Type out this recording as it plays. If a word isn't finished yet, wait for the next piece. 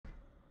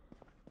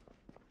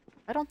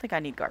I don't think I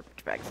need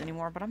garbage bags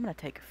anymore, but I'm gonna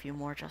take a few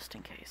more just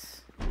in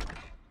case.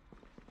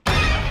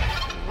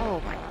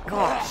 Oh my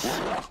gosh!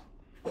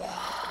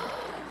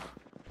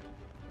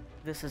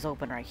 This is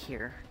open right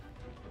here.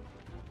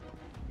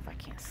 If I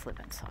can't slip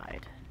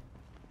inside.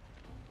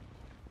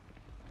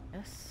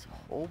 Yes.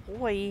 Oh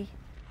boy.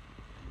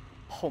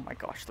 Oh my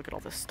gosh, look at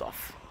all this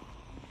stuff.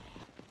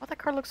 Why that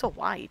car looks so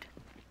wide?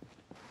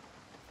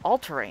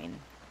 All-terrain.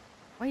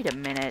 Wait a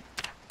minute.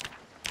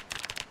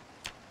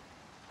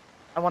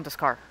 I want this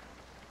car.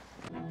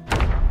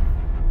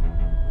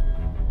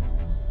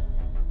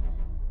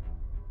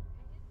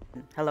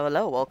 Hello,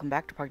 hello. Welcome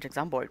back to Project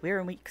Zomboid. We are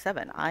in week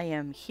 7. I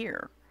am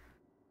here.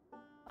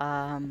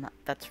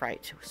 That's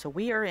right. So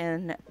we are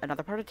in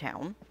another part of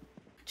town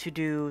to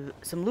do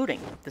some looting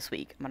this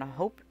week. I'm gonna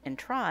hope and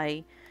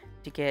try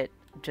to get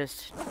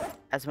just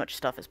as much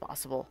stuff as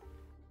possible.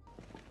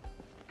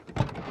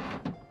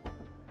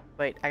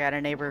 Wait, I got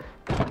a neighbor.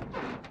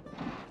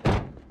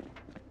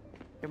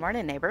 Good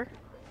morning, neighbor.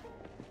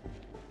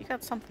 You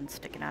got something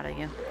sticking out of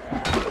you.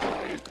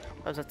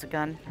 Oh, that's a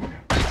gun.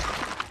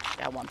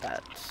 Yeah, I want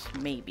that.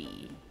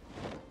 Maybe.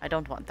 I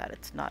don't want that.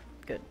 It's not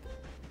good.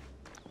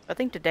 I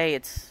think today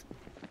it's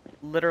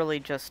literally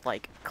just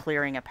like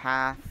clearing a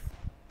path.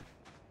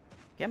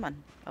 Come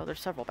on. Oh, there's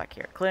several back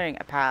here. Clearing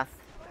a path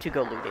to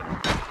go looting.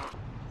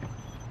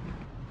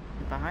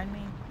 Behind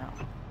me? No.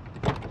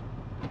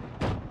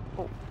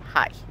 Oh,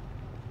 hi.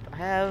 Do I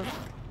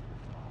have...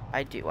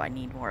 I do. I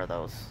need more of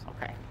those.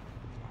 Okay.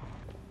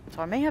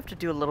 So I may have to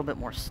do a little bit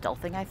more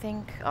stealthing, I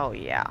think. Oh,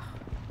 yeah.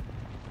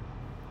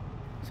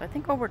 So I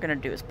think what we're going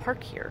to do is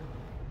park here.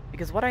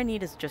 Because what I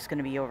need is just going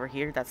to be over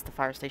here. That's the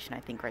fire station, I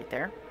think, right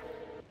there.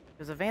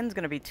 Because the van's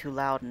going to be too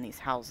loud in these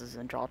houses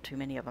and draw too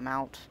many of them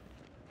out.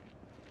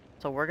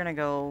 So we're going to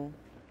go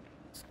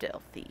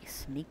stealthy,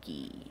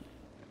 sneaky.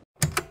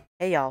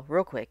 Hey y'all,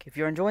 real quick, if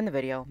you're enjoying the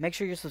video, make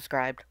sure you're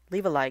subscribed,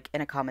 leave a like,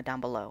 and a comment down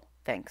below.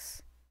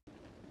 Thanks.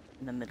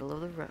 In the middle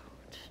of the road.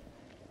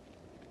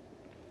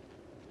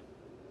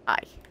 Hi.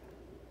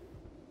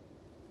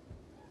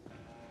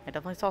 I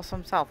definitely saw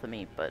some south of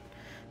me, but...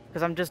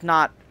 because I'm just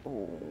not...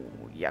 oh,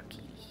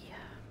 yucky.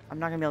 I'm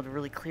not going to be able to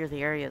really clear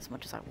the area as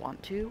much as I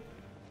want to.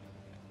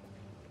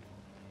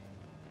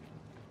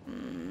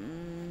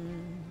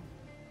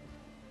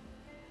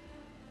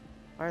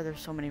 Why are there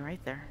so many right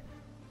there?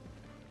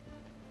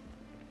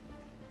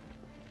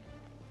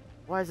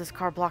 Why is this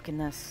car blocking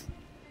this?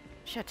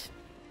 Shit.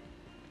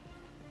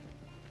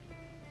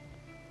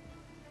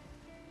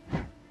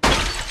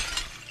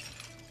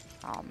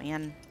 Oh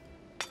man.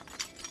 I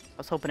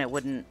was hoping it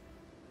wouldn't.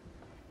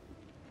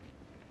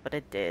 But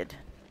it did.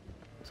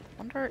 So I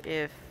wonder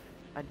if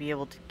I'd be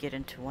able to get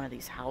into one of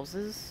these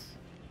houses.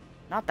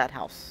 Not that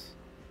house.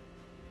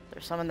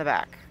 There's some in the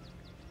back.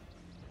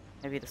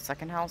 Maybe the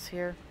second house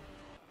here.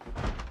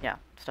 Yeah,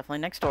 it's definitely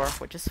next door,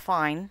 which is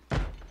fine.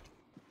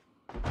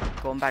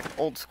 Going back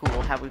old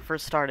school, how we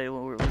first started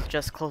when it was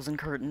just closing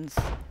curtains.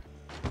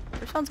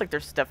 There sounds like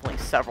there's definitely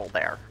several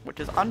there, which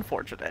is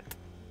unfortunate.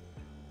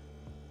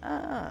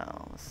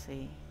 Oh, let's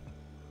see.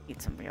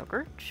 Eat some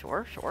yogurt?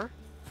 Sure, sure.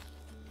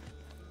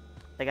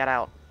 They got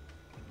out.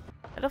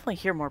 I definitely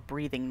hear more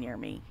breathing near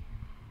me.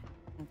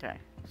 Okay,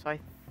 so I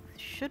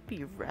should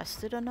be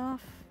rested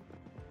enough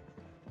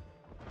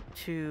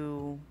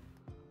to...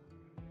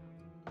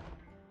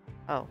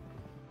 oh.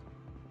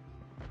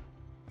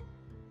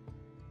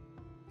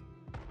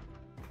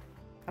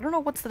 I don't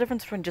know what's the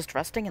difference between just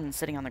resting and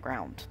sitting on the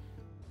ground.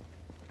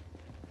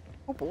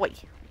 Oh boy.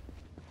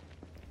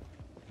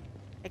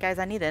 Hey guys,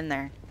 I need in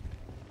there.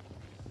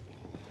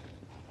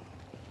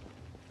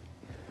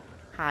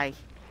 Hi.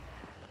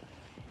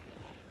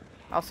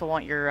 I also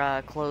want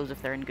your clothes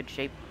if they're in good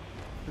shape.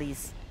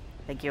 Please.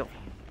 Thank you.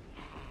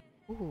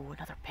 Ooh,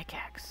 another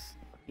pickaxe.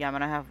 Yeah, I'm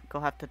gonna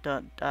have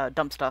to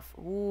dump stuff.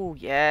 Ooh,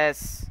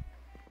 yes.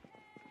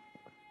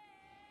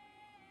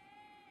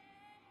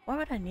 Why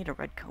would I need a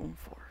red cone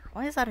for?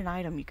 Why is that an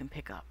item you can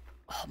pick up?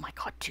 Oh my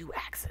god, 2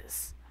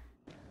 axes.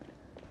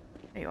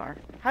 There you are.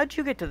 How'd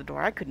you get to the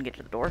door? I couldn't get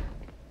to the door.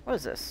 What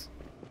is this?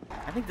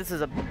 I think this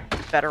is a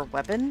better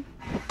weapon.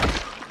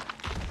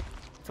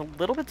 It's a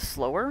little bit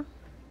slower.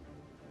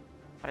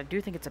 But I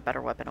do think it's a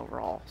better weapon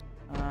overall.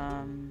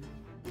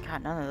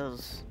 God, none of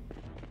those.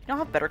 Can y'all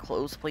have better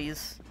clothes,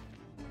 please?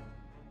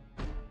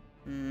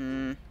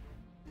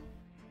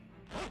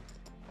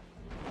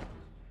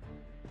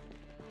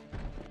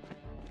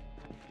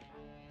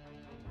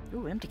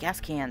 Ooh, empty gas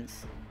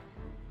cans.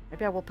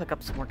 Maybe I will pick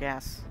up some more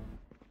gas.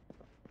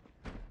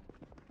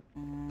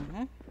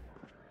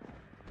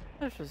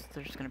 There's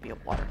just gonna be a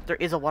water. There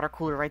is a water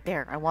cooler right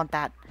there. I want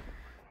that.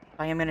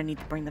 I am gonna need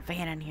to bring the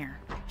van in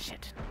here.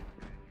 Shit.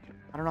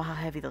 I don't know how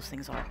heavy those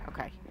things are.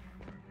 Okay.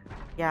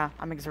 Yeah,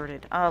 I'm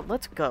exerted.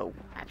 Let's go,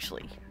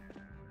 actually.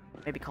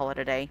 Maybe call it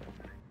a day.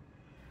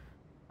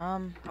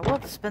 I will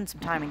have to spend some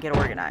time and get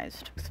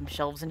organized. Some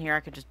shelves in here, I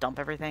could just dump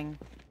everything.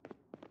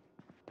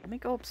 Let me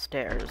go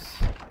upstairs.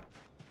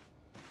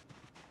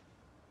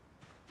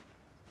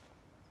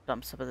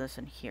 Dump some of this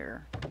in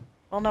here.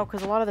 Well, no,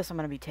 because a lot of this I'm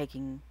going to be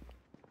taking...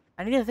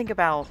 I need to think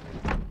about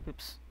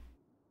Oops.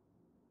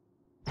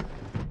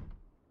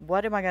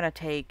 What am I gonna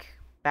take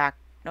back?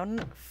 No,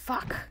 no,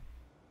 fuck.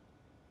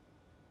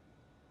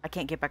 I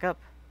can't get back up.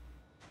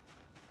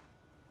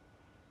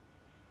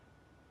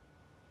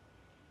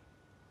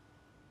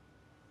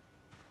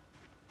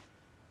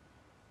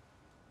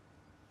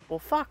 Well,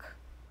 fuck.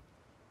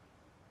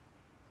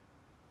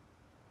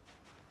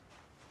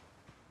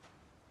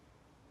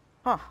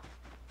 Huh.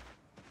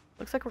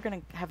 Looks like we're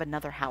gonna have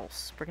another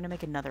house. We're gonna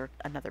make another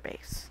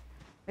base.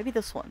 Maybe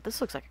this one. This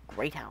looks like a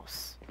great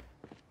house.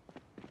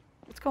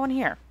 Let's go in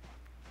here.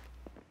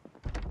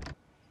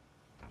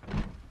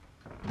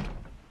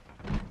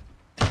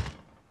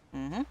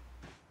 Mm-hmm.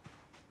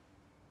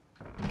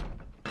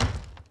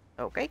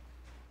 Okay.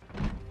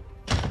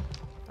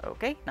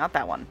 Okay, not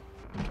that one.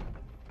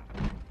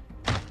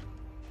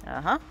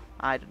 Uh-huh.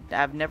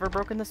 I've never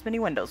broken this many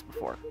windows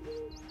before.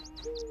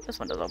 This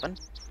window's open.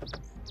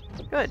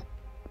 Good.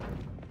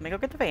 Let me go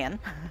get the van.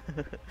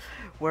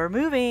 We're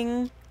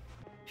moving. Make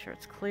sure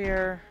it's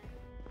clear.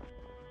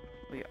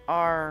 We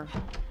are.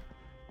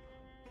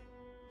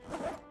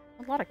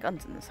 A lot of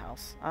guns in this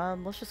house.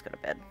 Let's just go to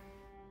bed.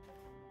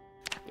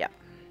 Yep.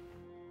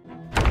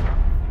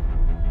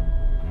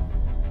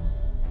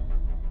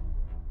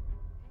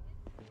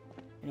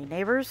 Any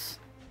neighbors?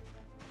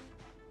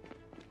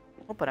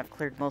 Hoping I've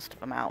cleared most of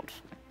them out.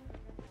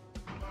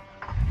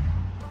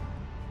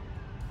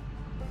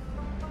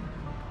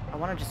 I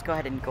want to just go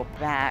ahead and go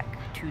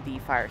back to the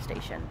fire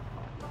station.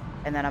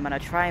 And then I'm going to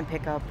try and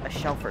pick up a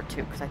shelf or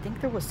two, because I think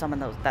there was some in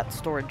that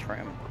storage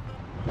room.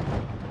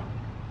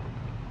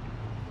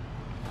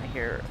 I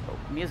hear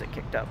music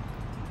kicked up.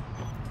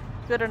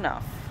 Good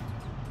enough.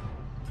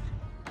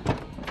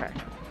 Okay.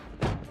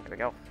 There we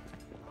go.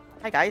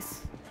 Hi,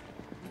 guys.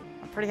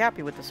 I'm pretty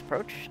happy with this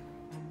approach.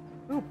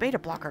 Ooh, beta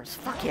blockers.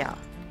 Fuck yeah.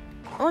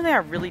 The only thing I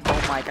really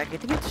don't like, I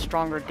think it's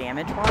stronger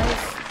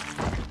damage-wise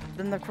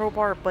than the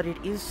crowbar, but it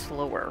is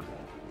slower.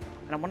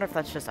 And I wonder if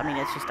that's just, I mean,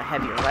 it's just a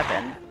heavier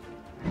weapon.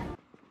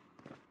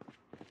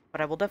 But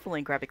I will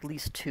definitely grab at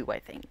least two, I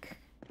think.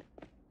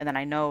 And then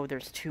I know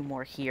there's two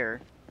more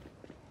here,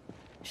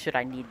 should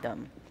I need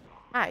them.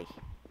 Hi.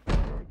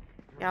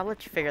 Yeah, I'll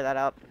let you figure that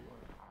out.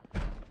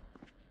 Did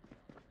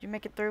you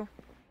make it through?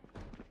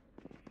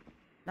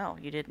 No,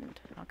 you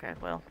didn't. Okay,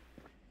 well.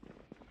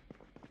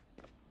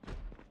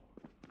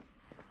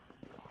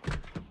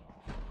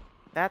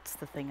 That's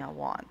the thing I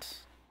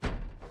want.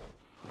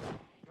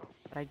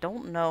 But I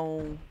don't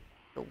know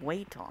the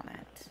weight on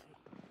it.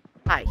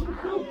 Hi.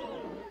 Come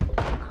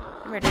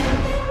here, dude.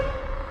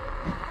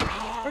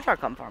 Where'd y'all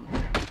come from?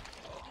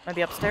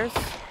 Maybe upstairs?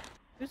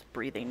 Who's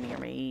breathing near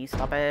me?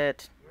 Stop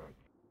it.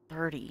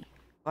 30.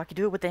 Oh, I could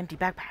do it with the empty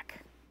backpack.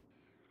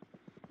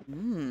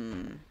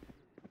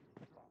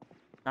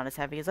 Not as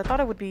heavy as I thought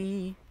it would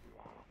be.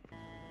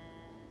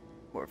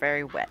 We're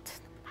very wet.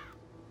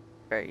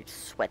 Very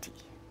sweaty.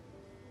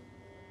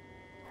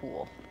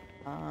 Cool.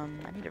 I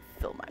need to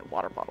fill my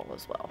water bottle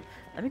as well.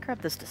 Let me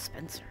grab this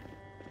dispenser.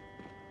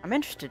 I'm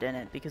interested in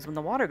it because when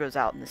the water goes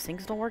out and the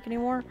sinks don't work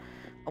anymore,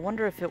 I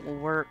wonder if it will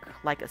work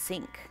like a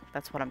sink.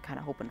 That's what I'm kind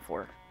of hoping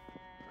for.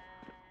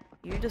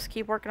 You just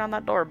keep working on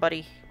that door,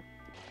 buddy.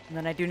 And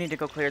then I do need to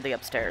go clear the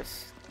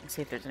upstairs and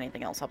see if there's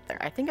anything else up there.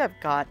 I think I've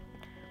got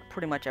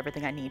pretty much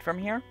everything I need from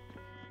here.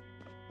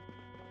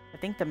 I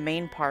think the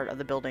main part of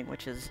the building,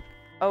 which is...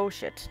 Oh,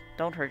 shit.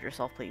 Don't hurt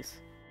yourself, please.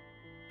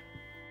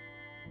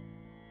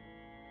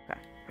 Okay.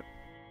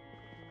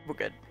 We're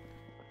good.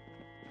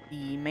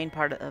 The main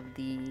part of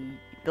the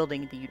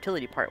building, the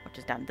utility part, which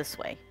is down this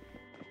way.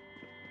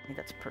 I think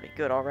that's pretty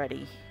good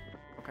already.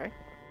 Okay.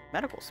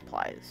 Medical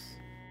supplies.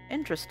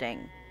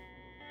 Interesting.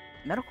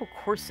 Medical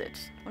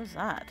corset. What is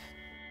that?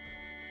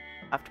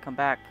 I'll have to come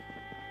back.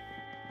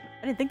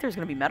 I didn't think there was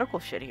going to be medical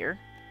shit here.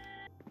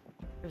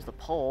 There's the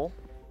pole.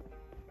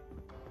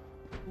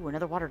 Ooh,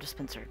 another water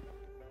dispenser.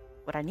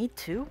 Would I need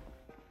two?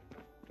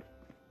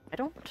 I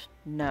don't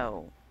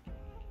know.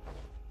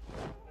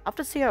 I'll have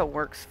to see how it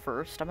works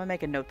first. I'm going to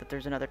make a note that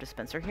there's another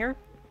dispenser here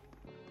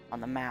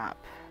on the map.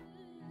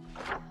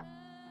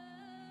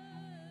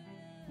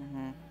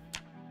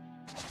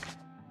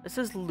 This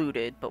is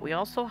looted, but we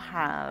also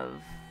have...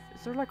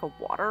 Is there like a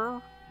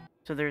water?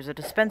 So there's a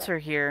dispenser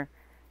here,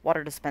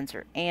 water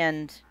dispenser,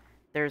 and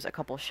there's a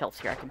couple of shelves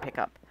here I can pick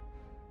up.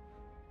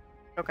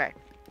 Okay.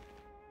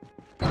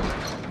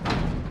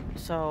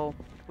 So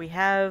we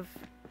have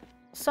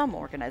some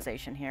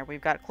organization here.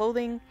 We've got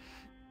clothing,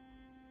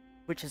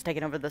 which has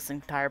taken over this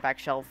entire back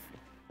shelf.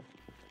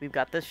 We've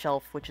got this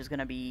shelf, which is going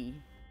to be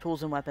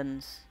tools and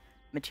weapons,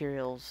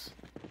 materials.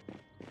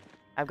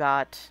 I've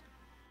got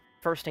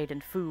first aid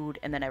and food,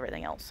 and then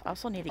everything else. I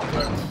also need to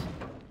get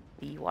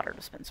the water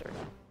dispenser.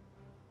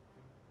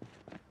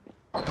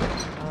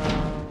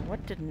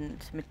 What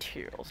didn't...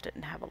 Materials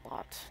didn't have a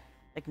lot.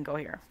 They can go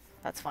here.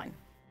 That's fine.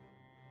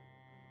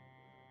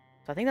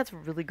 So I think that's a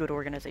really good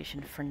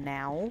organization for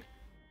now.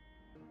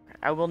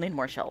 I will need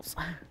more shelves.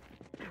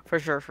 For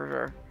sure, for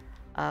sure.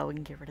 We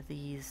can get rid of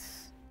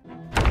these.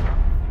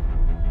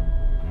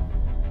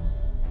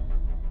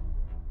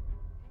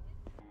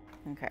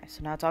 Okay,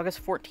 so now it's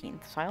August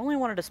 14th, so I only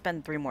wanted to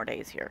spend 3 more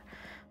days here.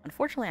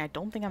 Unfortunately, I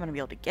don't think I'm going to be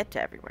able to get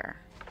to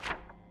everywhere.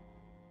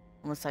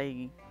 Unless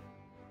I...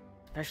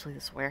 Especially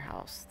this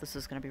warehouse. This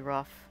is going to be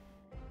rough.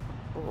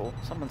 Oh,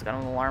 someone's got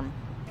an alarm.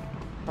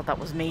 Thought that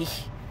was me.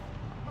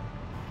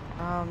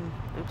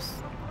 Oops.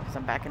 Because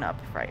I'm backing up.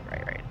 Right.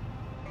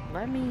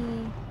 Let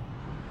me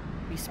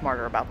be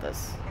smarter about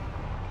this.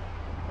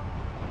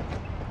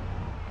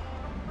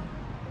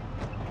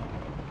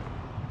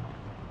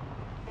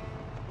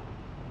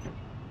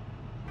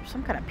 There's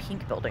some kind of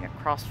pink building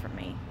across from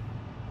me.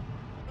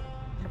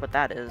 I wonder what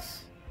that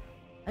is.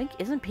 I think,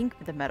 isn't pink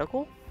the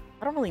medical?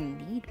 I don't really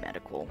need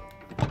medical.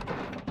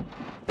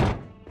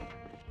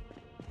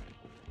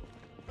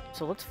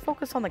 So let's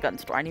focus on the gun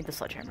store. I need the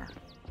sledgehammer.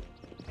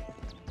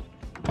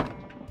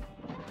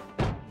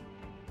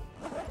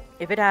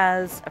 If it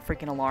has a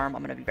freaking alarm,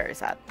 I'm gonna be very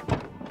sad.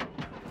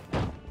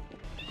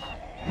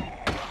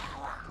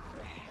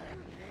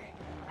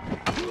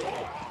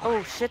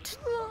 Oh, shit.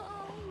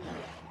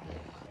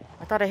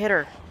 I thought I hit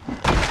her.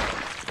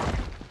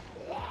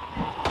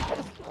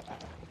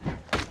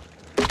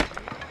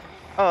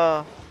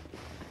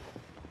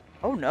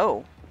 Oh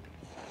no.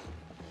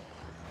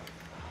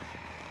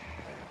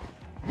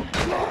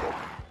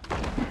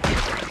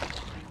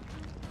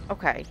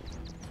 Okay.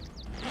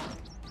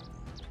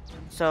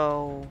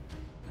 So,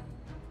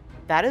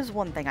 that is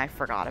one thing I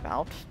forgot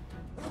about.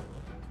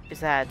 Is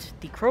that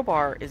the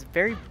crowbar is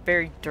very,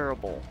 very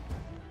durable.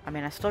 I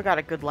mean, I still got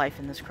a good life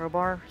in this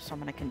crowbar, so I'm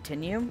gonna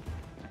continue.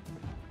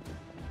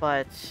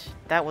 But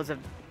that was a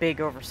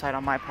big oversight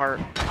on my part.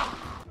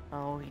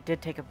 Oh, he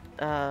did take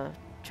a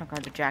chunk out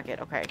of the jacket.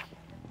 Okay.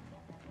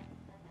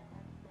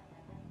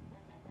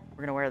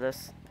 We're gonna wear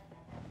this.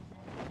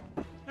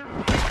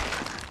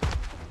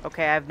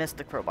 Okay, I've missed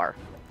the crowbar.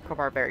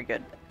 Crowbar, very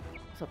good.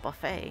 It's a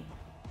buffet.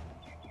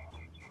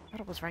 I thought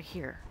it was right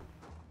here.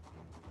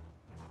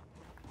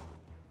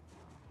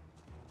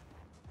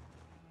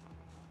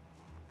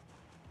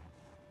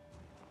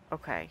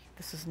 Okay,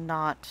 this is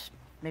not...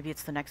 Maybe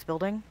it's the next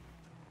building?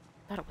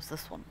 I thought it was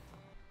this one.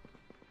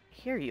 I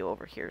hear you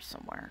over here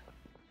somewhere.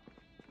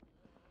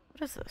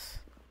 What is this?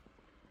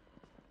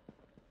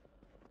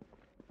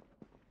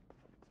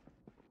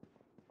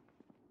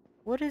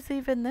 What is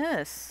even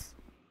this?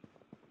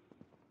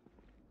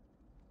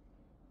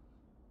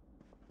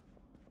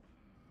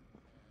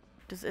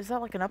 Is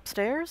that like an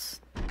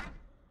upstairs?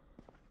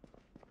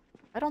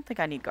 I don't think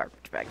I need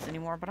garbage bags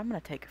anymore, but I'm gonna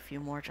take a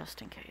few more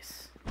just in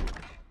case.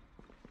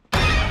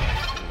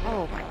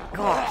 Oh my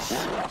gosh.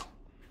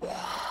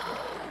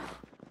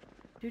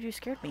 Dude, you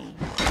scared me.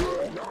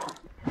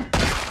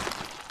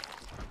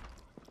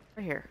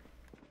 Right here.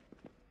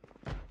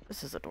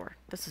 This is a door.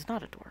 This is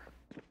not a door.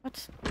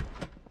 What?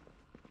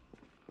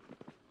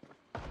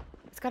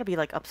 It's gotta be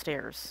like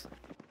upstairs.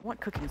 I want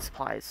cooking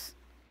supplies.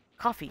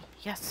 Coffee,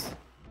 yes.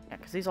 Yeah,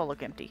 because these all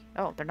look empty.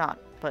 Oh, they're not,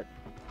 but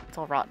it's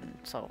all rotten,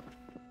 so...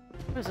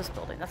 What is this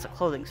building? That's a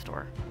clothing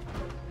store.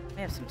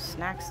 They have some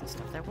snacks and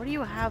stuff there. What do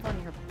you have on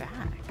your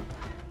back?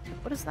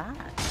 What is that?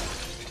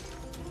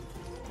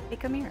 Hey,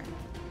 come here.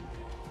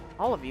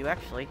 All of you,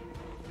 actually.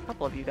 A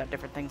couple of you got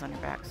different things on your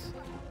backs.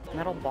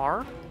 Metal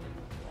bar?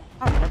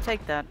 I'm gonna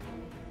take that.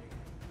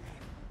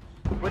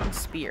 Wooden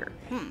spear.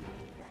 Oh,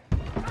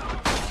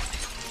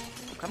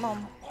 come on.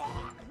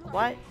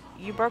 What?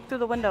 You broke through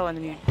the window and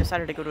then you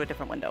decided to go to a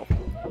different window.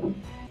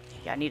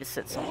 Yeah, I need to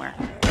sit somewhere.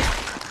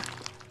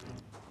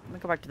 Let me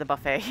go back to the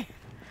buffet.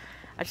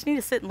 I just need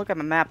to sit and look at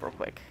my map real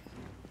quick.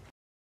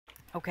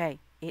 Okay,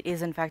 it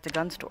is in fact a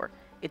gun store.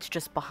 It's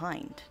just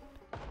behind.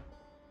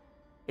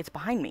 It's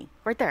behind me,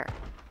 right there.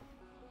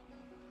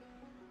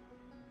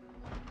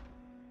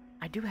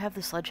 I do have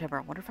the sledgehammer.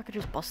 I wonder if I could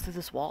just bust through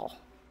this wall.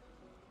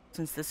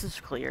 Since this is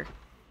clear.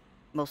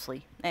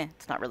 Mostly.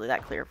 It's not really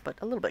that clear, but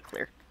a little bit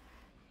clear.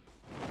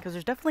 Because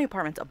there's definitely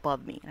apartments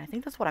above me, and I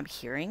think that's what I'm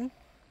hearing.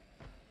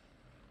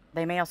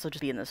 They may also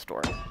just be in this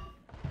store.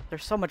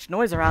 There's so much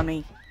noise around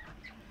me.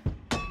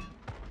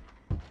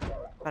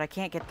 But I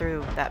can't get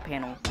through that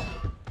panel.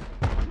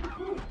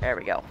 There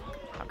we go.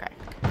 Okay.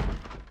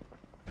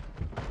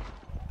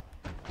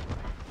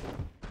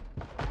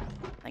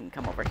 I can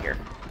come over here.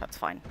 That's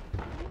fine.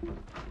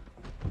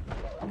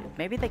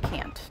 Maybe they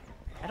can't.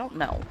 I don't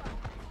know.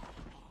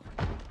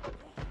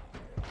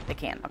 They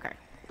can, okay.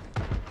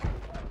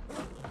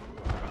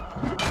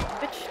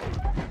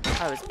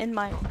 Bitch. I was in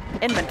my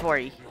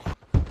inventory.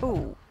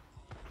 Ooh.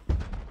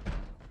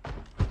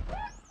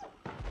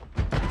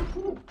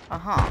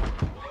 Uh-huh.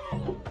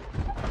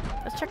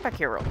 Let's check back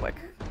here real quick.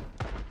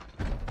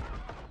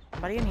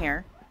 Somebody in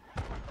here.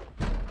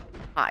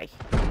 Hi.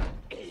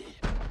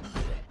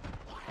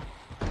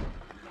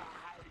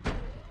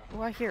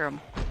 Oh, I hear him.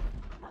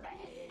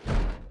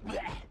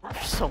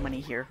 There's so many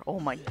here. Oh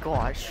my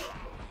gosh.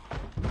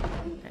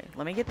 Okay,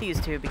 let me get these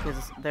two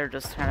because they're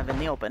just kind of in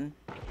the open.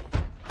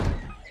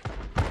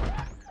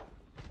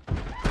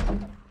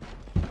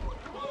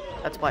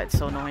 That's why it's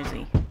so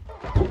noisy.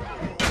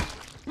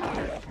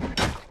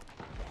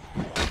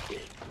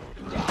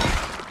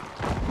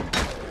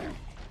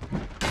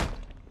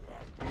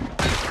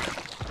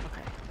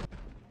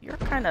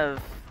 kind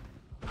of...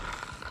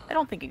 I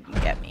don't think you can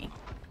get me.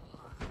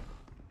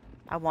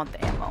 I want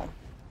the ammo.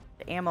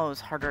 The ammo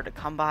is harder to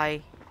come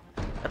by,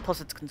 but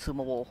plus it's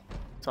consumable,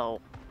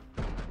 so...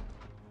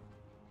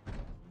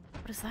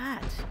 What is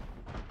that?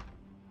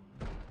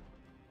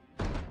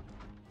 I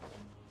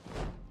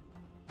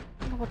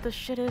don't know what this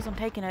shit is, I'm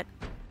taking it.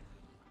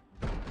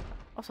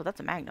 Also,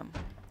 that's a Magnum.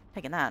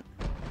 Taking that.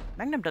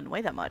 Magnum doesn't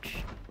weigh that much.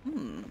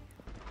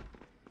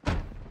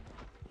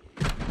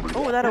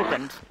 Oh, that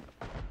opened.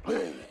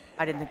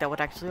 I didn't think that would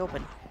actually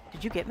open.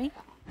 Did you get me?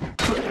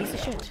 Piece of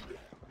shit.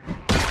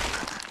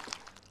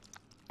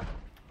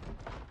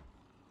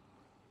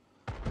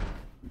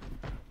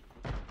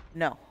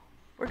 No.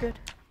 We're good.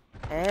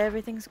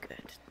 Everything's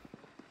good.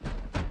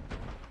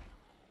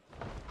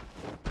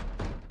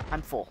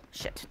 I'm full.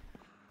 Shit.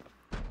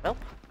 Well,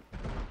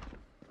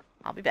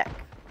 I'll be back.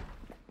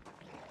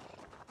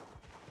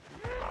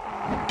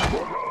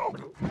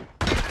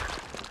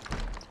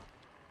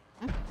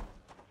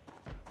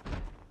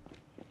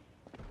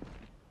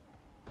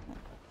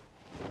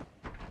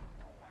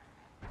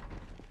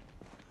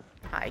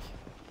 Hi.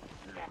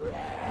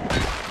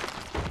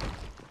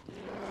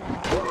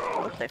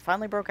 Oh, they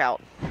finally broke out.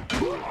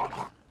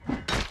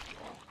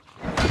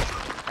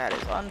 That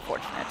is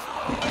unfortunate.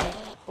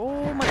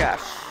 Oh my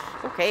gosh.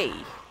 Okay.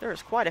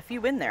 There's quite a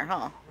few in there,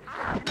 huh?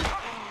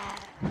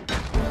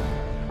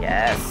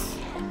 Yes.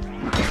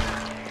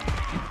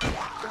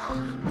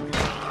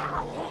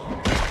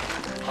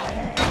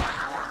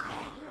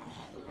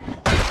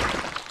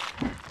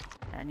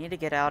 I need to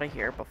get out of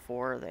here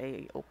before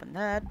they open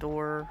that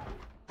door.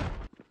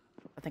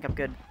 I think I'm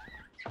good.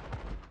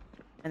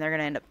 And they're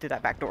gonna end up through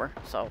that back door,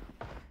 so...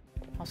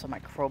 Also, my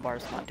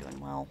crowbar's not doing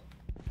well.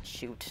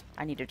 Shoot.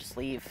 I need to just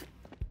leave.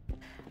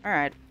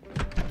 Alright.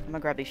 I'm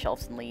gonna grab these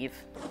shelves and leave.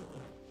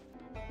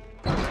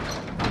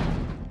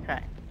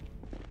 Okay.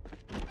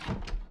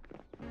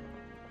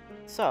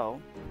 So,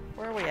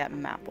 where are we at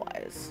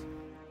map-wise?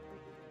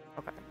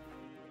 Okay.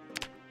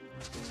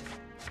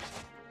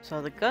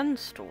 So the gun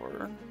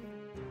store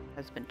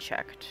has been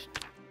checked.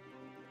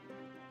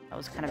 That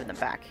was kind of in the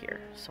back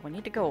here. So we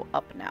need to go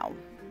up now.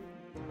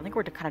 I think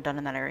we're kind of done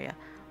in that area.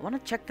 I want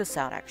to check this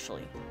out,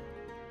 actually.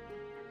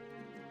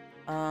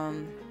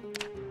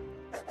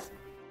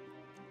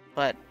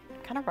 But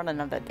kind of running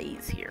out of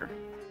days here.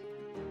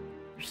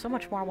 There's so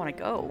much more I want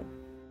to go.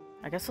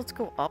 I guess let's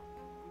go up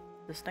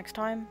this next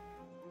time.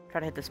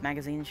 Try to hit this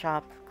magazine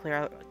shop, clear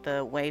out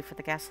the way for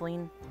the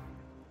gasoline,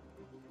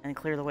 and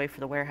clear the way for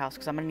the warehouse,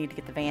 because I'm going to need to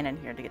get the van in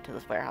here to get to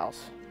this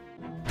warehouse.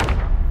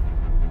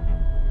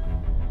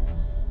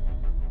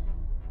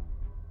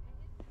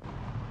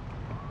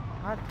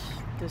 Not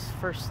this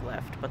first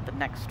left, but the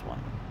next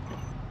one.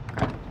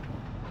 Okay.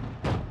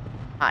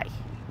 Hi.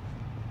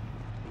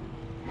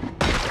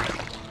 Okay.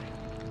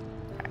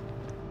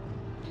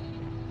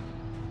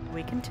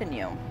 We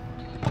continue.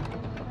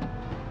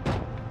 I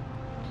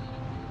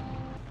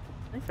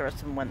think the rest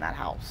of them win that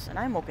house, and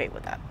I'm okay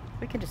with that.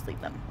 We can just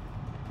leave them.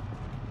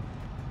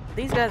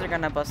 These guys are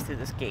gonna bust through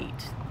this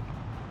gate.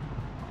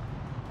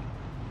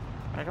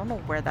 But I don't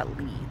know where that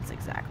leads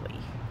exactly.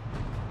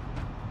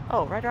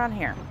 Oh, right around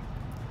here.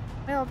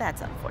 Well,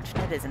 that's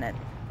unfortunate, isn't it?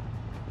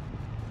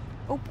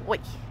 Oh boy,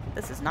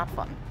 this is not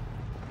fun.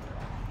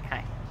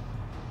 Okay.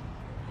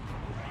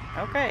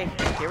 Okay,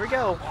 here we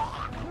go.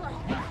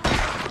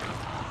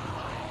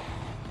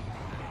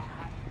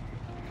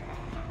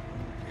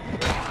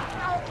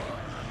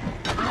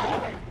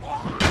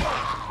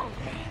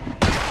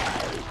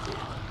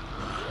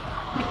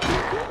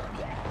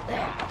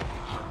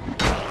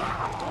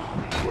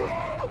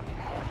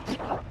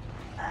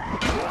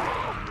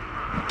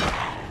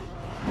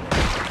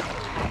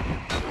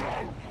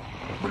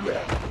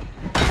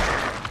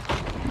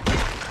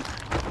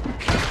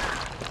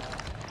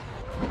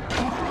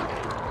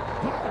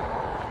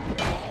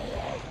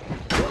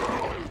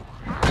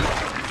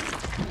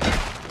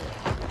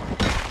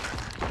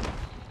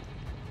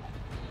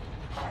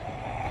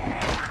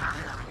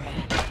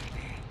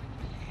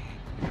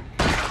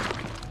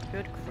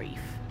 Good grief.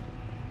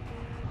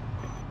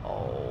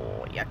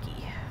 Oh, yucky.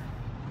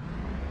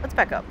 Let's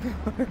back up.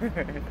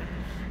 In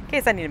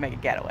case I need to make a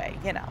getaway,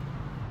 you know.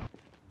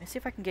 Let's see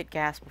if I can get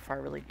gas before I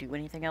really do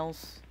anything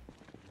else.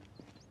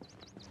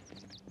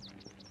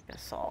 I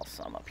saw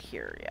some up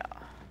here, yeah.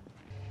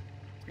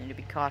 Need to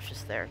be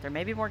cautious there. There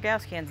may be more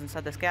gas cans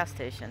inside this gas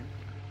station,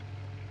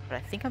 but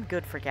I think I'm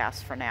good for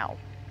gas for now.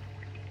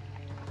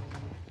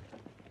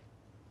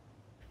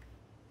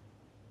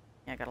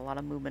 Yeah, I got a lot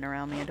of movement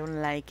around me. I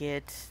don't like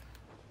it.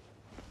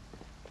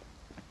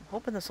 I'm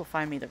hoping this will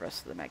find me the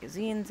rest of the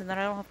magazines and then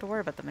I don't have to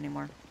worry about them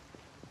anymore.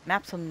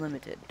 Maps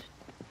unlimited.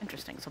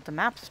 Interesting. So it's a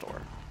map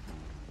store.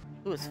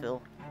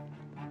 Louisville.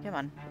 Come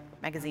on.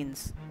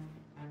 Magazines.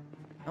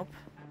 Nope.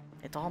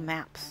 It's all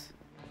maps.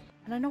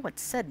 And I know it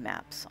said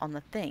maps on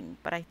the thing,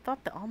 but I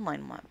thought the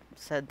online map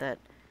said that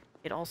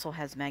it also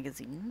has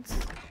magazines.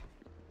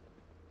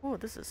 Oh,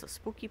 this is a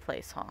spooky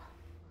place, huh?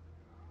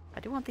 I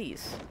do want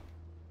these.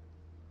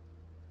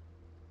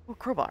 Oh,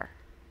 crowbar.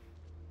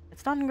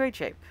 It's not in great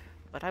shape,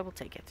 but I will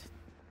take it.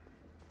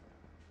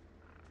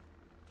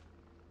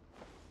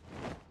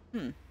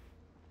 Hmm.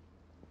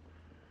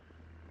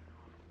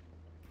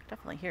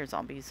 Definitely hear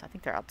zombies. I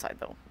think they're outside,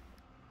 though.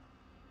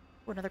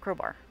 Ooh, another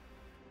crowbar.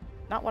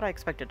 Not what I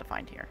expected to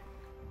find here.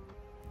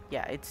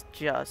 Yeah, it's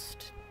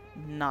just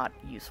not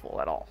useful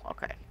at all.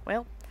 Okay,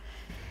 well,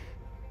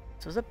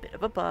 this was a bit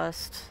of a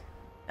bust.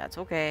 That's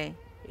okay.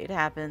 It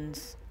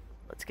happens.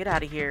 Let's get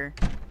out of here.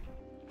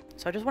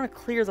 So I just want to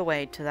clear the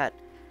way to that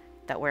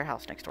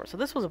warehouse next door. So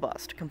this was a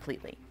bust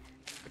completely,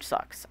 which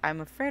sucks.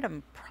 I'm afraid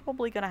I'm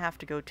probably going to have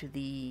to go to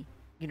the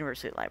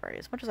university library,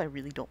 as much as I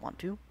really don't want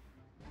to.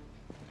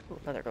 Ooh,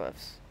 leather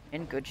gloves.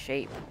 In good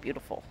shape.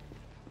 Beautiful.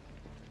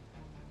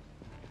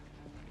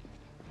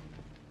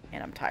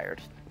 And I'm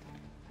tired.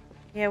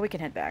 Yeah, we can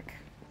head back.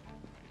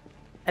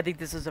 I think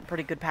this is a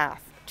pretty good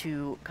path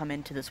to come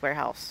into this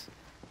warehouse,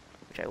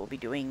 which I will be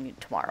doing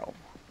tomorrow.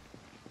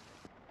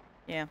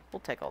 Yeah, we'll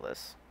take all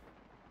this.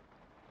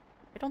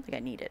 I don't think I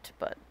need it,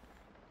 but...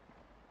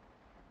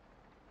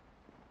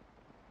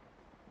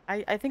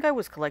 I think I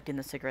was collecting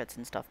the cigarettes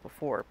and stuff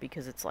before,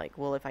 because it's like,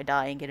 well, if I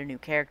die and get a new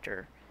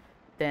character,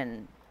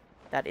 then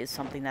that is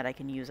something that I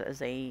can use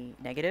as a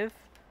negative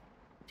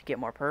to get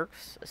more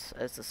perks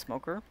as a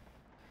smoker.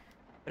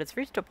 But it's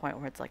reached a point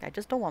where it's like, I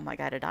just don't want my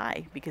guy to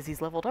die, because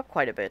he's leveled up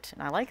quite a bit,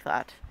 and I like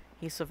that.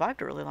 He's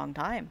survived a really long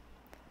time.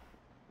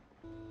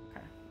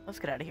 Okay, let's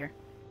get out of here.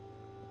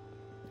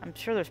 I'm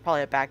sure there's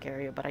probably a back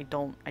area, but I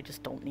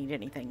just don't need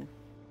anything.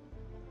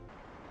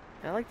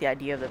 I like the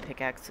idea of the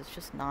pickaxe, it's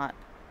just not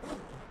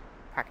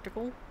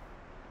practical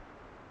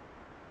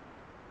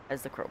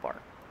as the crowbar.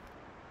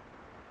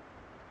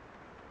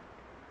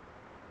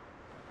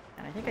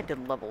 And I think I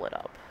did level it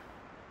up.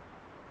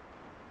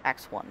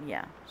 Axe 1,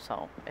 yeah.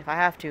 So, if I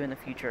have to in the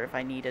future, if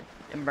I need an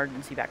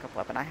emergency backup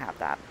weapon, I have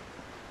that.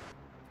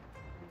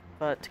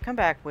 But to come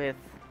back with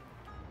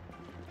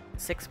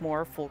 6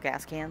 more full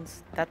gas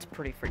cans, that's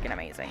pretty freaking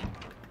amazing.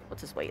 What's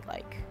his weight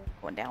like?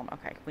 Going down?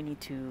 Okay, we need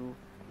to...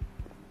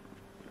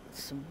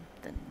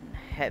 something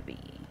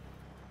heavy.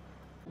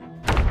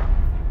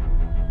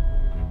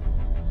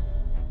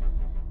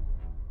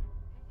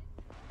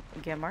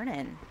 Good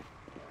morning.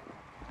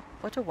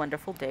 What a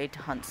wonderful day to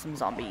hunt some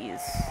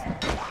zombies.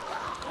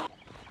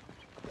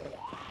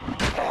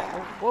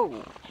 Oh,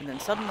 whoa, and then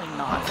suddenly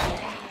not.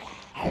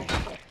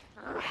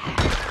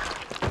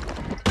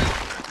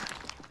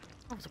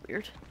 That was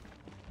weird.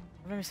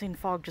 I've never seen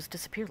fog just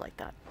disappear like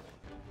that.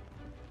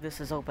 This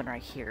is open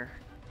right here.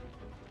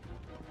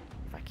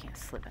 If I can't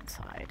slip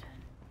inside.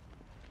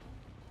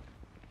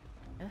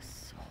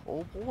 Yes.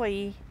 Oh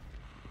boy.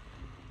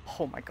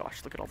 Oh my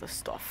gosh, look at all this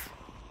stuff.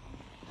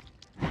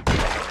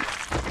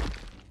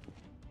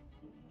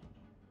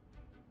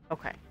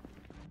 Okay.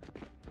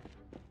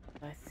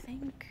 I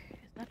think...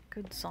 is that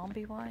good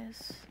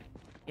zombie-wise?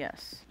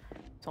 Yes.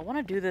 So I want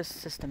to do this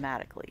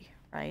systematically,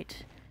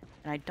 right?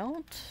 And I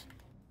don't...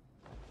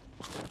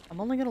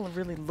 I'm only going to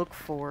really look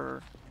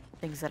for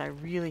things that I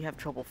really have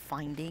trouble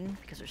finding,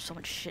 because there's so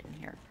much shit in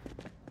here.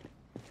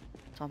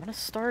 So I'm going to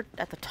start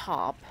at the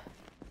top,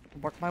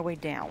 and work my way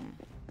down.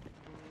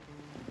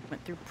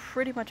 Went through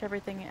pretty much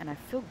everything, and I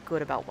feel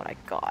good about what I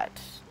got.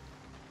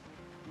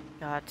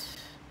 Got...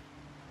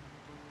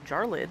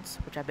 jar lids,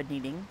 which I've been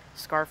needing.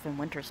 Scarf and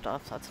winter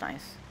stuff, so that's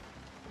nice.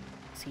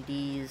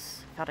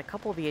 CDs. Got a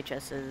couple of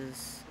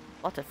VHSs.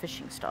 Lots of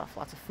fishing stuff.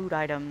 Lots of food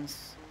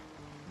items.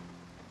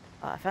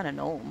 I found a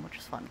gnome, which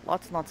is fun.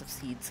 Lots and lots of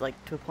seeds, like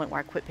to a point where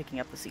I quit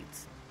picking up the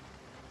seeds.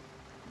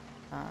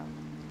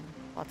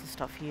 Lots of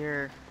stuff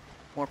here.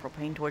 More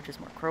propane torches,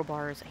 more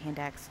crowbars, a hand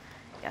axe,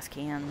 gas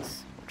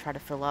cans. We'll try to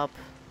fill up.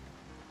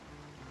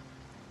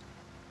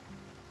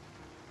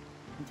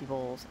 Empty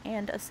bowls,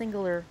 and a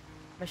singular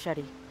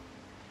machete.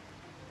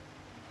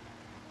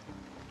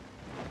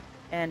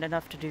 And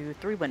enough to do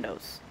 3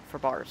 windows for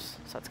bars,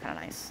 so that's kind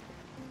of nice.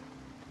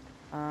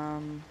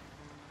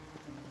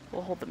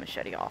 We'll hold the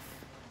machete off.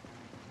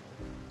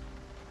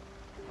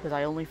 Because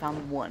I only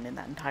found 1 in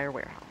that entire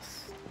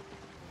warehouse.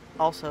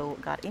 Also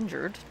got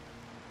injured,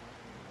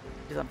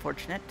 which is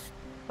unfortunate,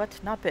 but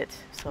not bit,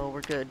 so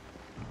we're good.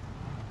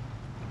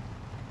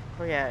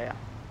 Oh yeah.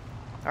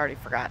 I already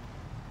forgot.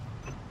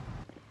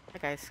 Hi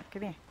guys,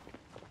 come here.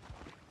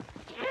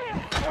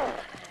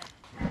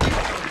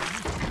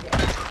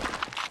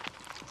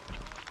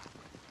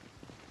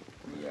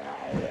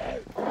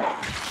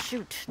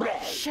 Shoot.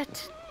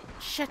 Shit.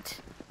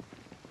 Shit.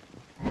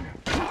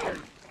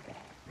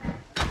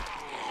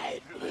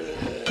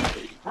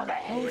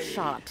 No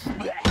shot.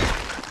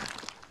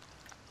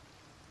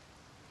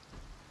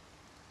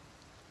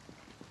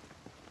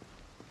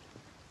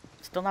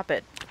 Still not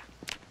bit.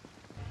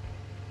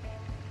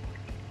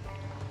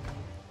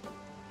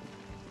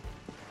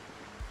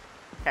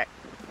 Okay.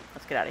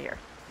 Let's get out of here.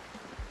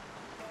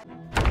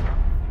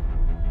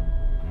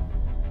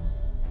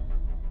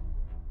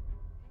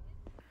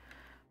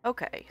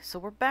 Okay, so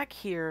we're back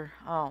here.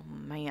 Oh,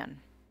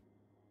 man.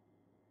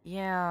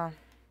 Yeah.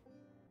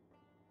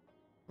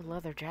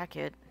 Leather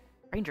jacket.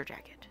 Ranger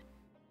jacket.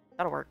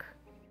 That'll work.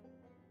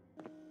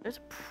 There's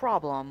a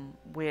problem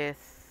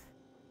with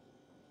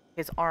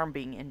his arm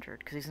being injured,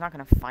 because he's not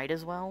going to fight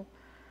as well.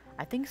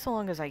 I think so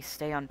long as I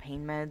stay on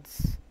pain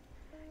meds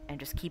and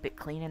just keep it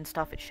clean and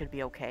stuff, it should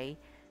be okay.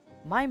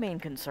 My main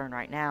concern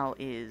right now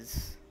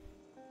is...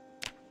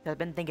 I've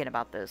been thinking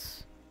about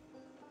this.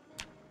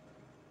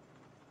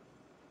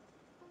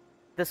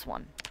 This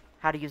one.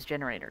 How to use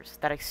generators.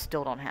 That I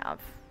still don't have.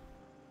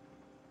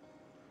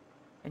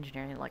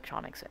 Engineering,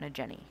 electronics, and a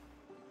Jenny.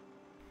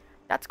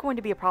 That's going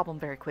to be a problem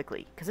very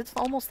quickly, because it's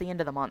almost the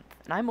end of the month,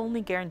 and I'm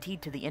only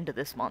guaranteed to the end of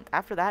this month.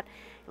 After that,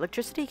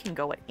 electricity can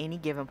go at any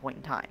given point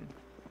in time,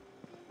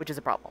 which is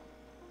a problem.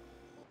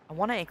 I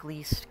want to at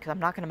least, because I'm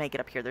not going to make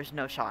it up here, there's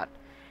no shot.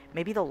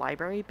 Maybe the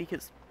library,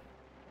 because...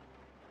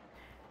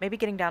 Maybe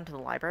getting down to the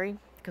library,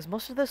 because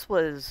most of this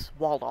was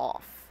walled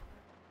off.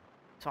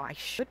 So I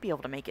should be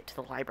able to make it to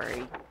the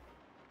library.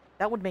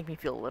 That would make me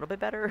feel a little bit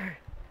better.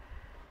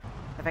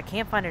 If I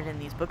can't find it in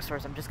these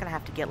bookstores, I'm just going to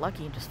have to get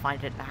lucky and just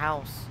find it in the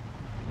house.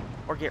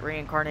 Or get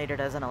reincarnated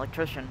as an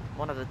electrician.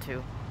 One of the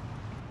two.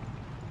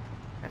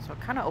 Okay, so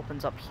it kind of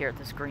opens up here at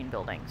this green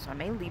building. So I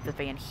may leave the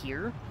van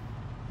here.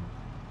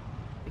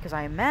 Because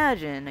I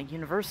imagine a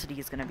university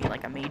is going to be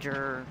like a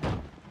major...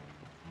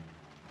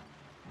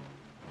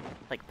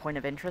 like point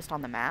of interest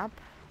on the map.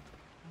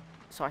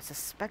 So I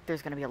suspect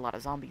there's going to be a lot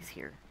of zombies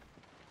here.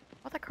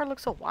 Why that car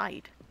looks so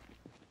wide?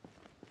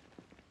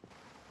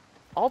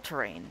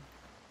 All-terrain.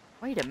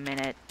 Wait a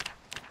minute.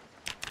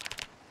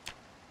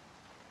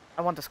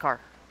 I want this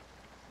car.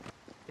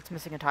 It's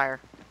missing a tire.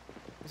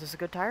 Is this a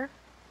good tire?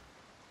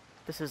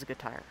 This is a good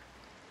tire.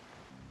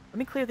 Let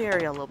me clear the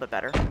area a little bit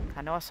better.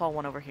 I know I saw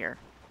one over here.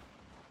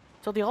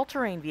 So the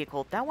all-terrain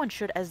vehicle, that one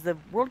should, as the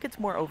world gets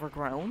more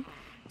overgrown,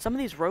 some of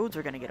these roads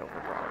are going to get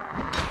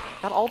overgrown.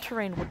 That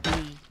all-terrain would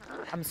be,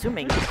 I'm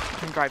assuming, you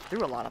can drive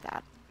through a lot of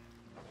that.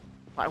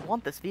 But I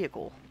want this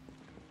vehicle.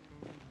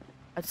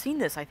 I've seen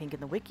this, I think, in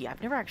the wiki.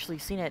 I've never actually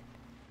seen it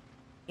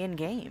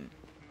in-game.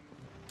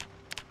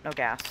 No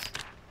gas.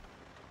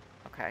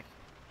 Okay.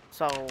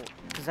 So,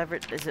 does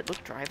it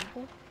look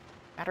drivable?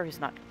 Battery's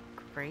not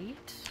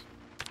great.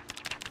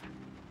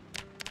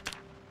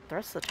 The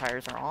rest of the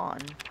tires are on.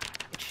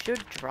 It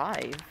should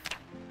drive.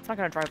 It's not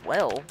gonna drive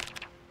well.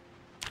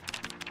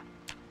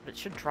 But it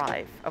should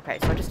drive. Okay,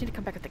 so I just need to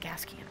come back with the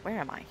gas can. Where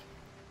am I?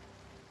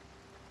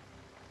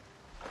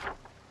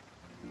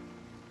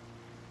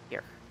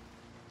 Here.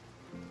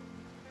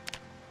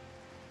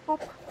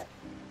 Boop.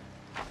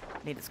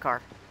 Need this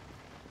car.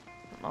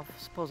 I don't know,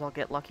 suppose I'll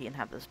get lucky and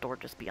have this door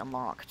just be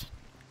unlocked.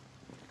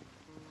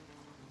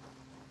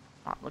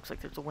 Oh, looks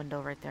like there's a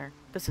window right there.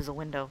 This is a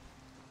window.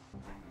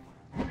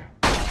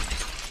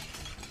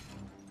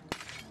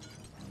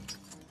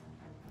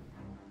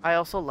 I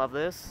also love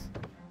this.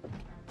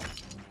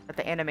 That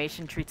the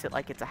animation treats it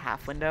like it's a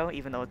half window,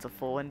 even though it's a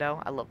full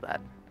window. I love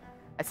that.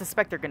 I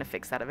suspect they're gonna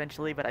fix that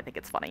eventually, but I think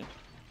it's funny.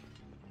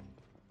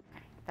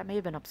 Okay, that may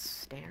have been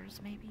upstairs,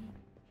 maybe?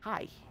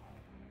 Hi.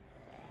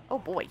 Oh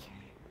boy.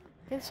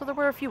 Okay, so there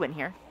were a few in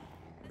here.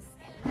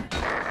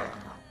 Got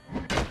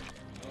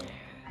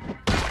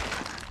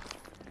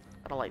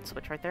a light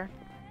switch right there.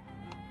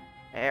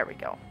 There we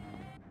go.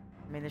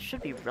 I mean, this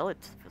should be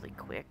relatively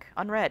quick.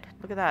 Unread.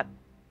 Look at that.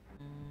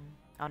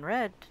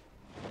 Unread.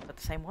 Is that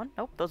the same one?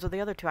 Nope, those are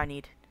the other two I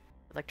need.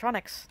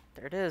 Electronics.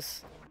 There it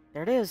is.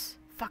 There it is.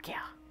 Fuck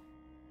yeah.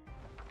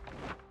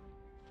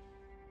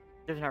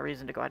 There's no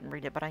reason to go ahead and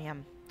read it, but I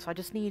am. So I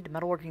just need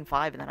metalworking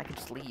 5 and then I can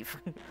just leave.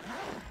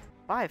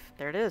 5.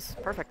 There it is.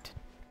 Perfect.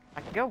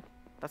 I can go.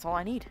 That's all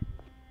I need.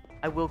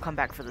 I will come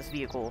back for this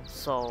vehicle,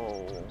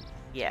 so...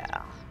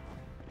 yeah.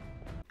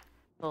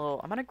 So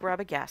I'm gonna grab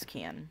a gas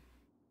can.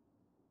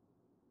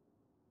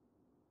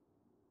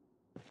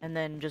 And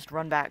then just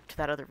run back to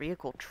that other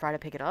vehicle, try to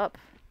pick it up.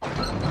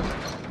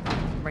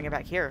 Bring it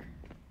back here.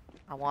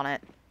 I want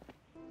it.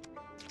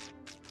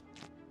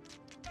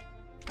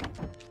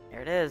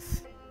 There it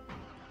is.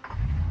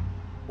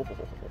 Oh.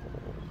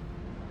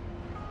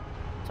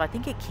 So I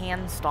think it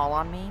can stall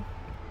on me.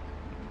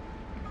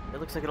 It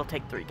looks like it'll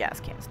take 3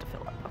 gas cans to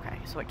fill up. Okay,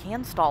 so it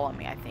can stall on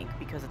me, I think,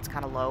 because it's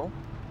kind of low.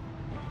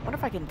 I wonder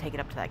if I can take it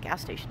up to that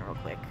gas station real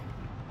quick.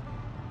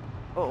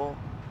 Uh-oh.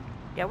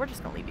 Yeah, we're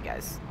just gonna leave you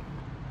guys.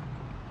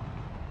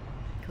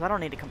 Because I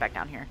don't need to come back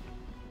down here.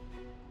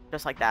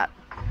 Just like that.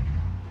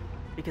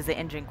 Because the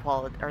engine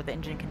quality, or the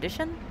engine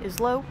condition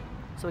is low,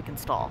 so it can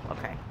stall.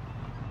 Okay.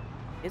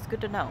 It's good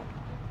to know.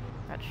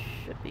 That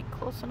should be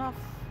close enough.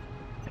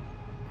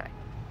 Okay.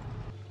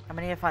 I'm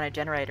gonna need to find a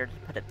generator to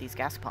put at these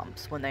gas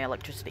pumps when the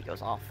electricity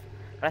goes off.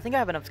 But I think I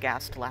have enough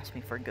gas to last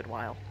me for a good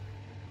while.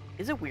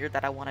 Is it weird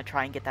that I want to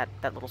try and get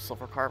that little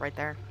silver car right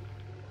there?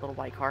 Little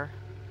white car?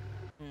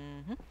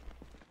 Mm-hmm.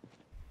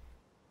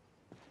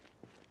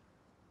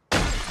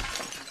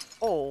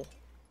 Oh.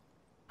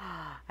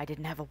 I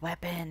didn't have a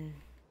weapon.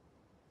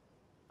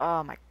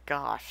 Oh my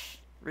gosh.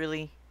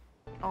 Really?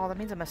 Oh, that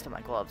means I messed up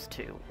my gloves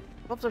too.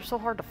 Gloves are so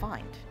hard to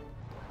find.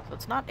 So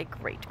it's not a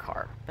great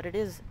car, but it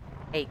is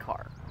a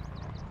car.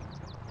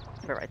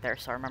 Put it right there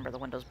so I remember the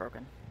window's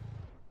broken.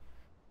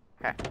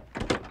 Okay.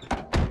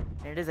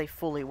 And it is a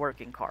fully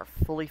working car.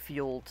 Fully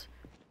fueled,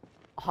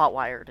 hot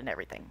wired, and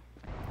everything.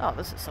 Oh,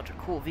 this is such a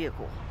cool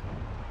vehicle.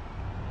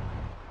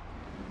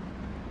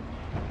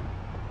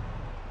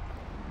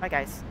 Hi,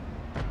 guys.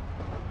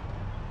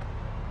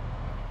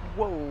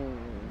 Whoa.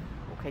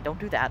 Okay, don't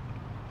do that.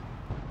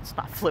 Let's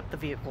not flip the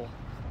vehicle.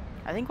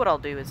 I think what I'll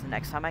do is the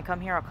next time I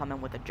come here, I'll come in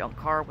with a junk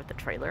car with the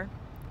trailer.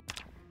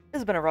 This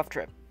has been a rough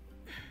trip.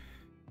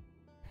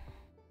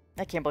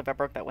 I can't believe I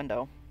broke that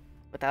window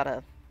without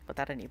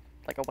any,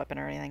 like, a weapon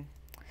or anything.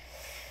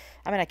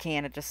 I mean, I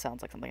can, it just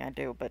sounds like something I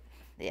do, but,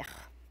 yeah.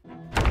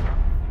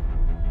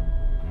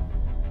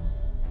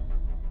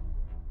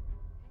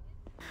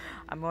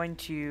 I'm going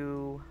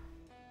to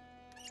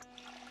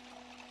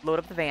load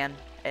up the van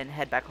and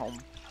head back home.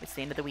 It's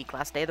the end of the week,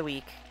 last day of the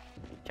week.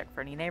 Check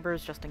for any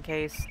neighbors, just in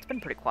case. It's been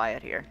pretty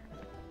quiet here.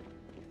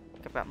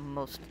 I've got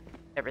most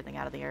everything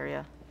out of the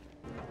area.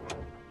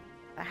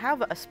 I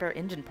have a spare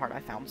engine part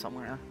I found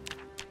somewhere.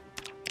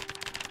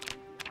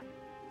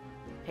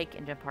 Take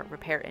engine part,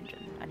 repair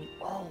engine. I need...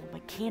 Oh,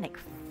 mechanic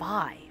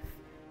 5.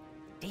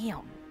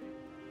 Damn.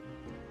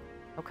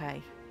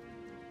 Okay.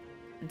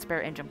 And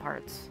spare engine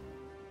parts.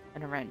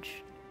 And a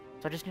wrench.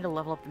 So I just need to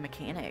level up the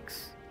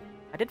mechanics.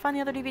 I did find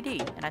the other DVD,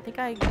 and I think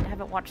I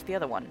haven't watched the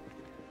other one.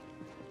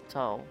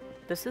 So,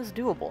 this is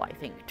doable, I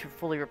think, to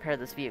fully repair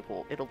this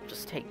vehicle. It'll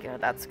just take,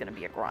 that's gonna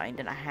be a grind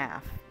and a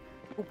half.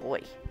 Oh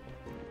boy.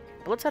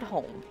 But let's head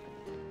home.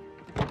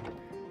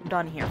 I'm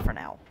done here for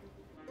now.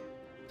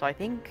 So I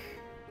think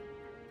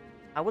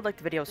I would like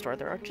the video store.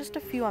 There are just a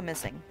few I'm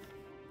missing.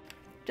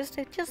 Just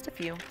a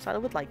few, so I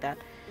would like that.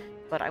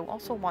 But I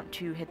also want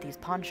to hit these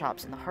pawn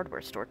shops in the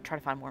hardware store to try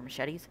to find more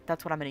machetes.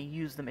 That's what I'm going to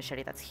use the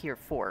machete that's here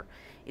for,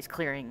 is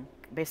clearing,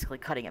 basically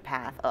cutting a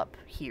path up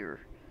here.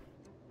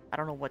 I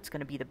don't know what's going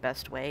to be the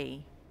best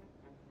way.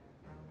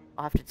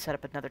 I'll have to set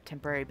up another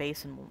temporary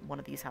base in one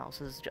of these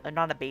houses.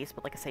 Not a base,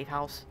 but like a safe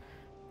house.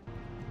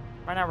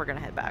 Right now we're going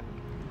to head back.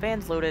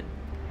 Van's loaded.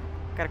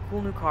 Got a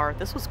cool new car.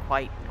 This was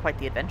quite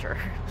the adventure.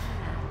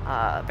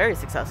 Very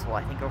successful,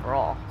 I think,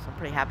 overall. So I'm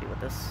pretty happy with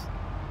this.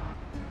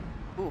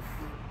 Oof.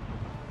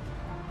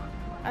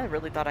 I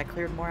really thought I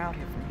cleared more out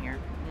here from here.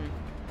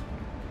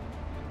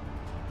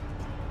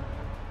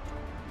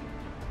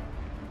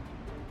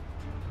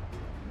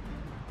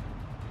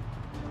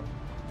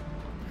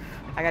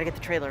 I gotta get the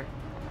trailer.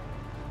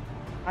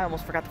 I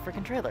almost forgot the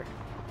freaking trailer.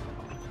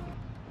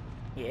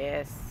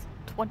 Yes.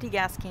 20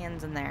 gas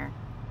cans in there.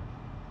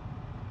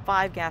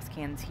 5 gas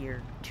cans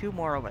here. 2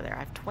 more over there. I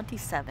have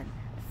 27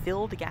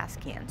 filled gas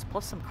cans,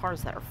 plus some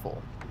cars that are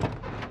full.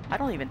 I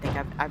don't even think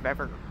I've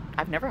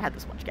never had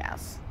this much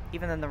gas.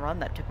 Even in the run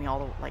that took me all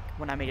the, like,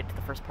 when I made it to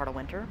the first part of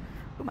winter.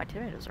 Ooh, my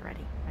tomatoes are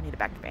ready. I need to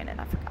back the van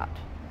in, I forgot.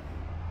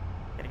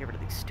 Gotta get rid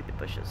of these stupid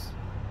bushes.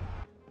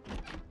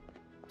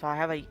 So I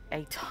have I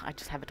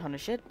just have a ton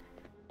of shit,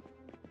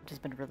 which has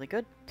been really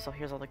good. So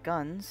here's all the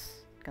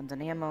guns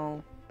and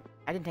ammo.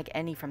 I didn't take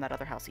any from that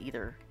other house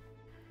either.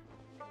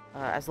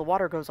 As the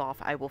water goes off,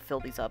 I will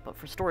fill these up, but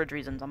for storage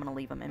reasons, I'm gonna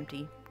leave them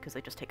empty, because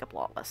they just take up a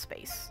lot less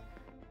space.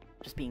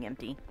 Just being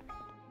empty.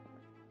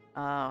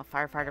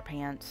 Firefighter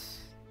pants.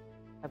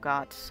 I've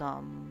got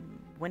some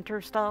winter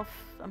stuff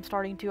I'm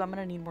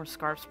gonna need more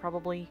scarves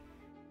probably,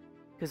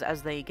 because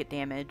as they get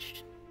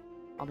damaged,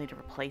 I'll need to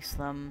replace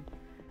them.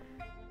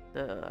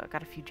 I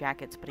got a few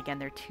jackets, but again,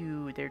 they're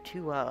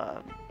too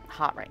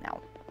hot right now.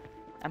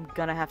 I'm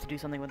gonna have to do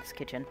something with this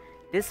kitchen.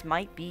 This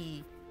might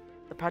be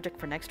the project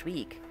for next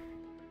week,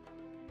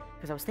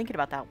 because I was thinking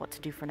about that, what to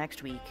do for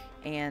next week,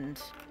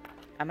 and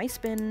I may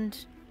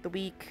spend the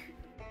week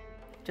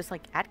just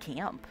like at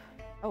camp.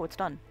 Oh, it's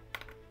done.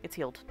 It's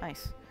healed.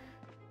 Nice.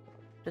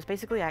 Just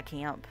basically at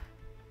camp,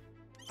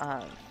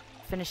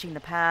 finishing the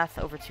path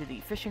over to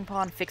the fishing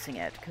pond, fixing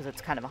it, because it's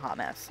kind of a hot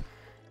mess.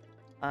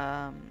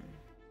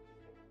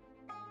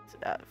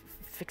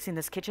 Fixing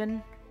this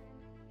kitchen.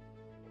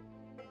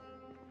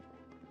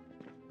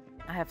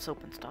 I have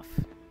soap and stuff.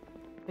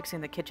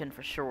 Fixing the kitchen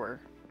for sure.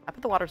 I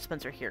put the water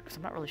dispenser here, because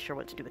I'm not really sure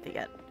what to do with it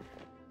yet.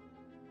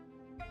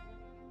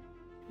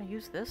 Can I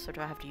use this, or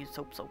do I have to use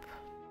soap?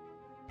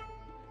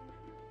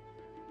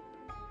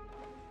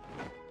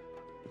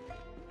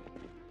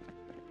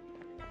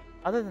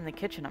 Other than the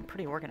kitchen, I'm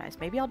pretty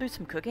organized. Maybe I'll do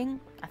some cooking.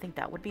 I think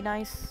that would be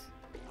nice.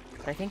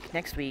 But I think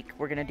next week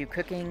we're going to do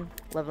cooking,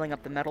 leveling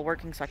up the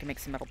metalworking so I can make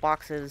some metal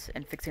boxes,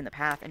 and fixing the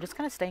path, and just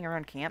kind of staying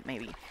around camp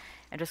maybe.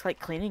 And just like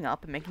cleaning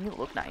up and making it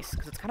look nice,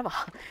 because it's kind of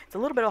it's a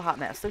little bit of a hot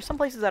mess. There's some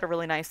places that are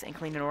really nice and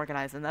clean and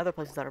organized, and other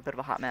places that are a bit of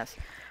a hot mess.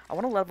 I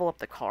want to level up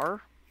the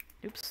car.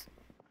 Oops,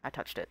 I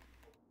touched it.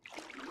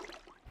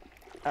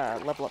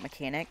 Level up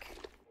mechanic.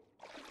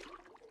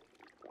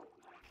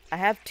 I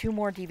have 2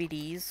 more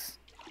DVDs.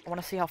 I want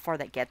to see how far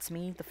that gets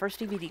me. The first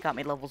DVD got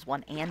me levels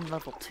 1 and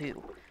level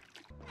 2.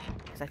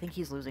 Because I think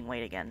he's losing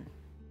weight again.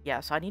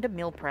 Yeah, so I need to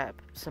meal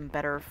prep some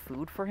better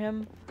food for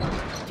him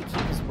to keep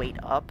his weight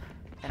up.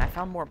 And I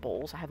found more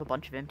bowls. I have a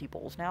bunch of empty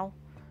bowls now.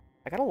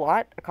 I got a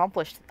lot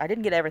accomplished. I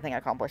didn't get everything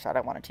accomplished that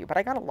I wanted to, but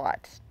I got a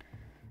lot.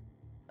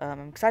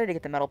 I'm excited to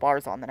get the metal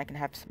bars on, then I can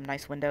have some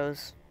nice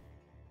windows.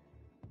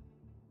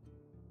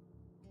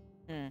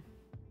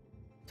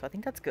 So I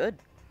think that's good.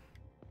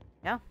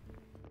 Yeah.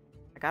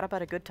 I got up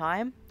at a good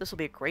time. This will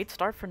be a great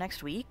start for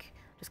next week.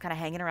 just kind of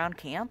hanging around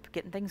camp,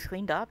 getting things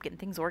cleaned up, getting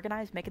things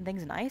organized, making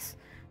things nice.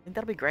 I think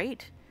that'll be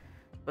great.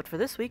 But for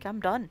this week,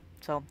 I'm done.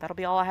 So that'll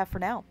be all I have for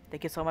now.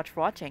 Thank you so much for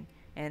watching,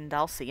 and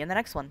I'll see you in the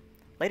next one.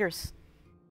 Laters.